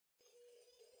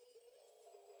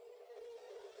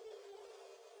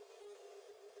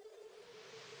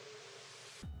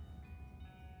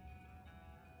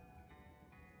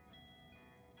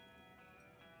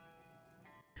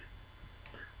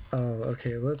Oh,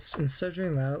 okay, instead of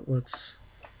doing that, let's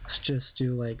just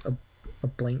do like a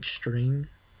blank string.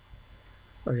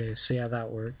 Okay, so yeah,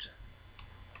 that worked.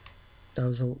 That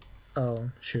was oh,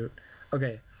 shoot.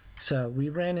 Okay, so we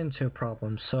ran into a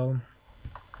problem. So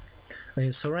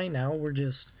right now we're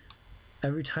just,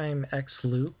 every time x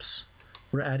loops,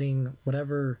 we're adding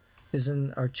whatever is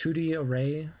in our 2D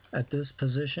array at this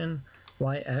position,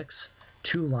 yx,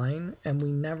 to line, and we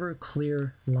never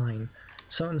clear line.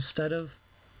 So instead of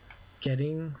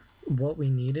getting what we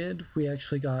needed, we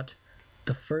actually got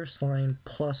the first line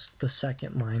plus the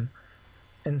second line.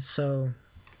 And so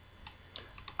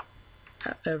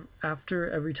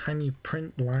after every time you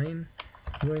print line,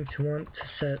 you're going to want to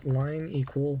set line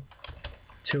equal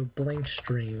to a blank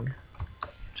string,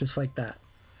 just like that.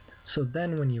 So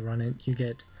then when you run it, you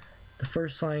get the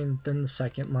first line, then the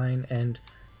second line, and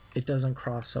it doesn't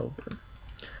cross over.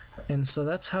 And so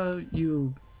that's how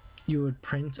you would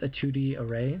print a 2D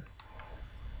array,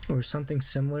 or something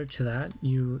similar to that.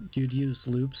 You'd use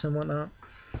loops and whatnot.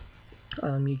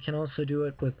 You can also do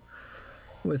it with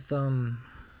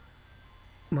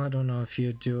I don't know if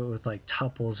you'd do it with like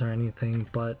tuples or anything,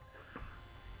 but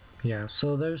yeah.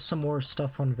 So there's some more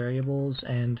stuff on variables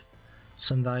and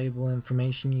some valuable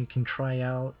information you can try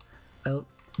out.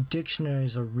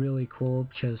 Dictionaries are really cool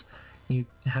because you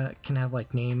can have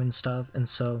like name and stuff, and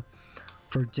so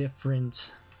for different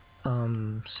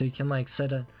so you can like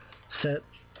set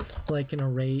like an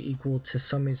array equal to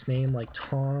somebody's name, like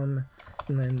Tom,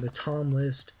 and then the Tom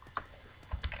list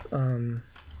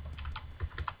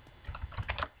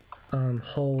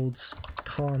holds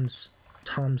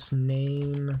Tom's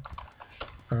name,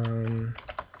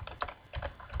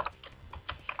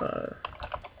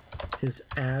 his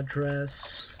address,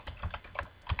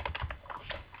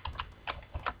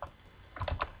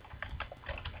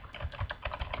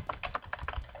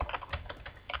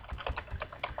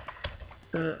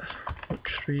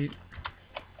 street,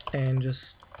 and just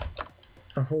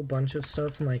a whole bunch of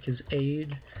stuff, and like his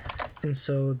age. And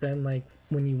so then like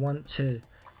when you want to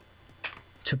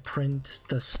print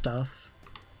the stuff,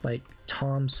 like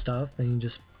Tom's stuff, then you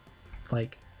just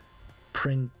like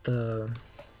print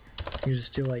you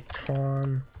just do like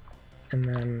Tom,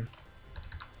 and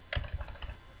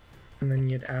then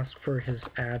you'd ask for his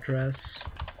address,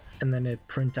 and then it'd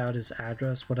print out his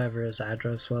address, whatever his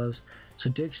address was. So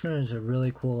dictionaries are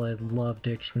really cool. I love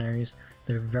dictionaries.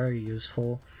 They're very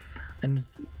useful. And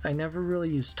I never really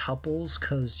use tuples,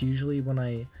 because usually when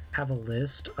I have a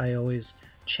list, I always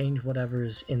change whatever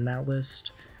is in that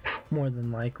list, more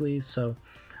than likely. So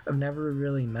I've never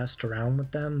really messed around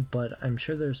with them, but I'm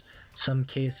sure there's some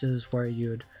cases where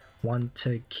you'd want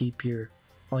to keep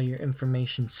all your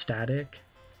information static.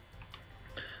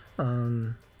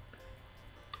 So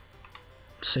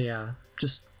yeah,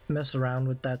 just mess around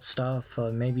with that stuff.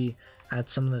 Maybe add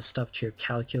some of the stuff to your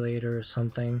calculator or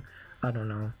something. I don't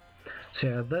know. So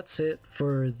yeah, that's it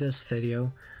for this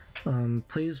video.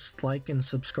 Please like and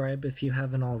subscribe if you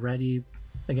haven't already.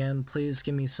 Again, please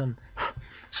give me some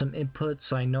input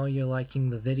so I know you're liking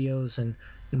the videos and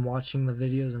watching the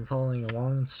videos and following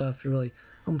along and stuff. It really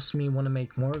helps me want to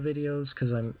make more videos,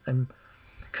 because I'm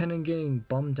kind of getting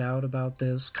bummed out about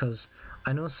this, because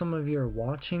I know some of you are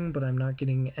watching, but I'm not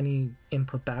getting any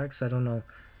input back, so I don't know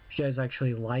if you guys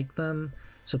actually like them.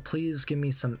 So please give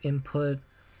me some input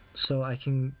so I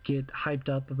can get hyped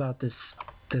up about this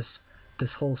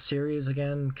whole series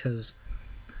again, because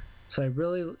I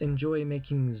really enjoy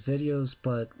making these videos,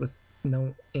 but with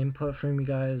no input from you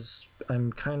guys,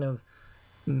 I'm kind of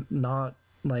not,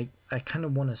 like, I kind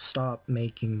of want to stop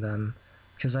making them,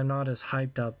 because I'm not as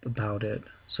hyped up about it.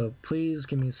 So please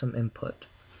give me some input.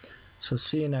 So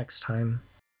see you next time.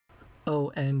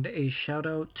 Oh, and a shout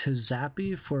out to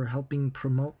Zappy for helping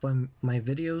promote my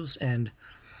videos and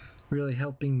really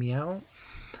helping me out.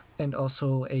 And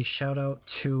also a shout out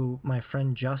to my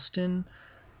friend Justin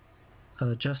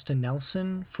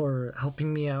Nelson, for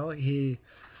helping me out. He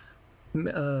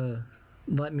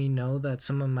let me know that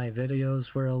some of my videos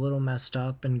were a little messed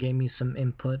up and gave me some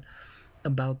input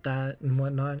about that and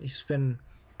whatnot. He's been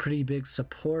pretty big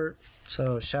support,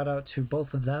 so shout out to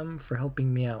both of them for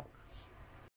helping me out.